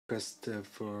Request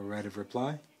for a right of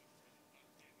reply.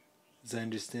 As I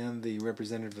understand, the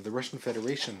representative of the Russian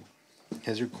Federation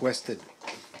has requested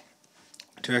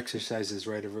to exercise his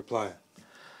right of reply.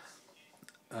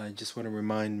 I just want to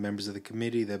remind members of the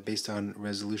committee that based on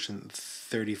Resolution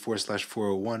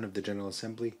 34/401 of the General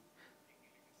Assembly,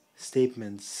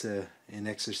 statements in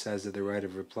exercise of the right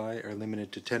of reply are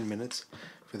limited to 10 minutes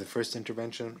for the first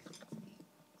intervention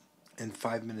and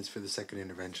 5 minutes for the second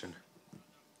intervention.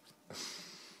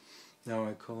 Now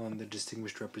I call on the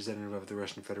distinguished representative of the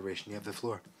Russian Federation. You have the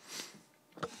floor.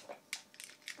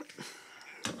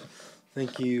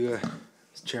 Thank you,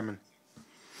 Mr. Chairman.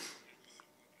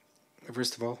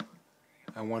 First of all,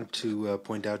 I want to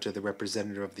point out to the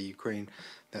representative of the Ukraine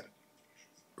that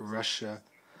Russia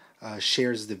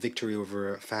shares the victory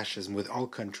over fascism with all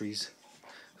countries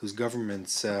whose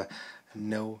governments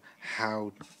know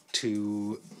how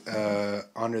to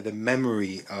honor the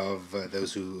memory of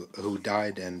those who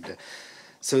died, and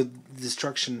so the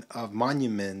destruction of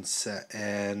monuments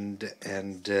and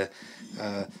the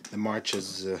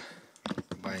marches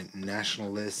by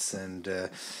nationalists and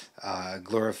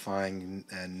glorifying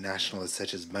nationalists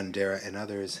such as Bandera and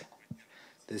others.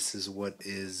 This is what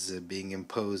is being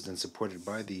imposed and supported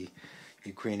by the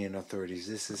Ukrainian authorities.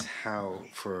 This is how,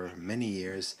 for many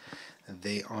years,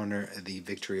 they honor the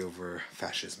victory over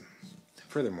fascism.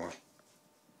 Furthermore,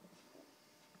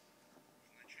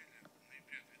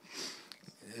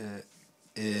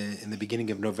 in the beginning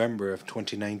of November of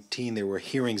 2019, there were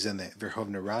hearings in the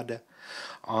Verkhovna Rada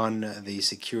on the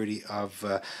security of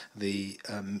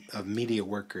media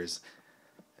workers,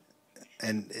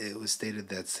 and it was stated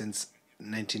that since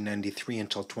 1993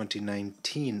 until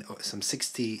 2019, some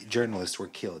 60 journalists were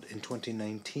killed. In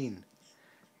 2019,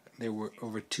 there were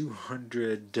over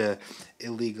 200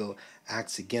 illegal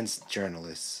acts against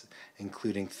journalists,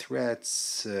 including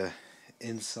threats,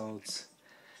 insults,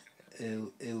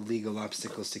 illegal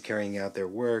obstacles to carrying out their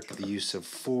work, the use of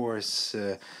force,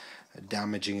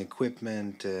 damaging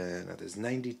equipment, and others.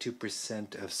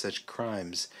 92% of such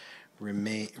crimes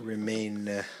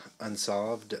remain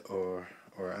unsolved or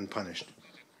unpunished.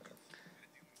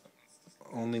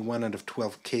 Only 1 out of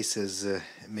 12 cases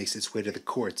makes its way to the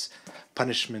courts.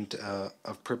 Punishment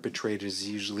of perpetrators is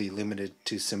usually limited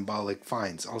to symbolic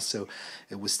fines. Also,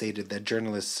 it was stated that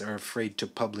journalists are afraid to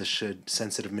publish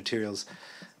sensitive materials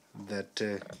that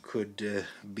could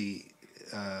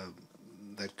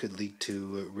lead to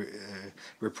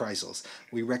reprisals.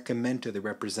 We recommend to the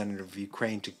representative of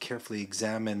Ukraine to carefully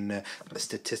examine the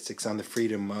statistics on the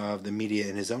freedom of the media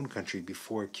in his own country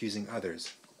before accusing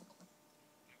others.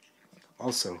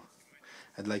 Also,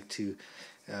 I'd like to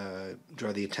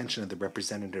draw the attention of the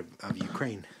representative of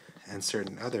Ukraine and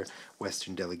certain other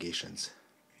Western delegations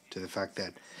to the fact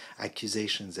that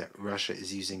accusations that Russia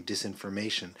is using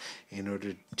disinformation in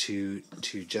order to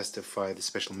justify the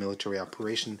special military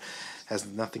operation has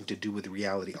nothing to do with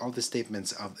reality. All the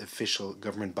statements of official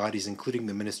government bodies, including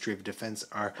the Ministry of Defense,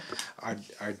 are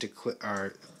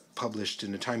published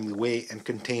in a timely way and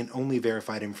contain only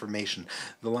verified information.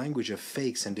 The language of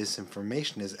fakes and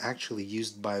disinformation is actually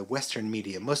used by Western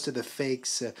media. Most of the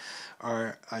fakes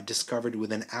are discovered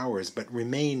within hours, but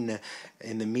remain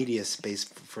in the media space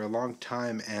for a long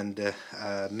time and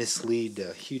mislead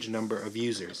a huge number of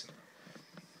users.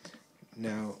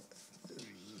 Now,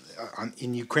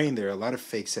 in Ukraine, there are a lot of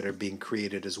fakes that are being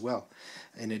created as well.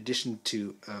 In addition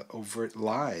to overt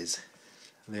lies,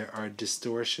 there are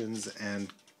distortions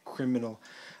and criminal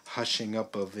hushing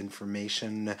up of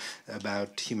information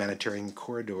about humanitarian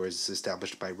corridors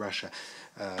established by Russia.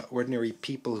 Ordinary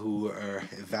people who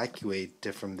evacuate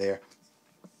from there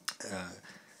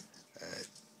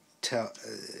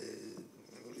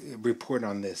report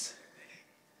on this.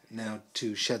 Now,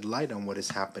 to shed light on what is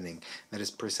happening, that is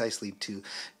precisely to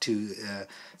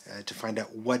find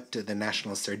out what the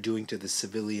nationalists are doing to the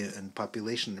civilian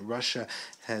population. Russia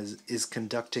is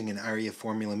conducting an ARIA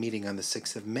formula meeting on the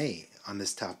 6th of May on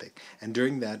this topic, and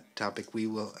during that topic, we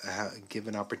will give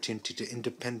an opportunity to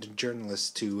independent journalists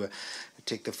to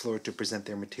take the floor to present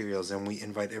their materials, and we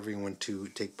invite everyone to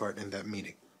take part in that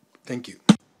meeting. Thank you.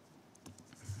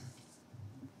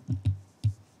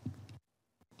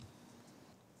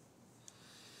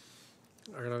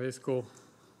 Agradezco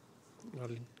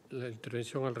la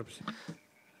intervención al representante.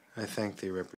 I thank the representative.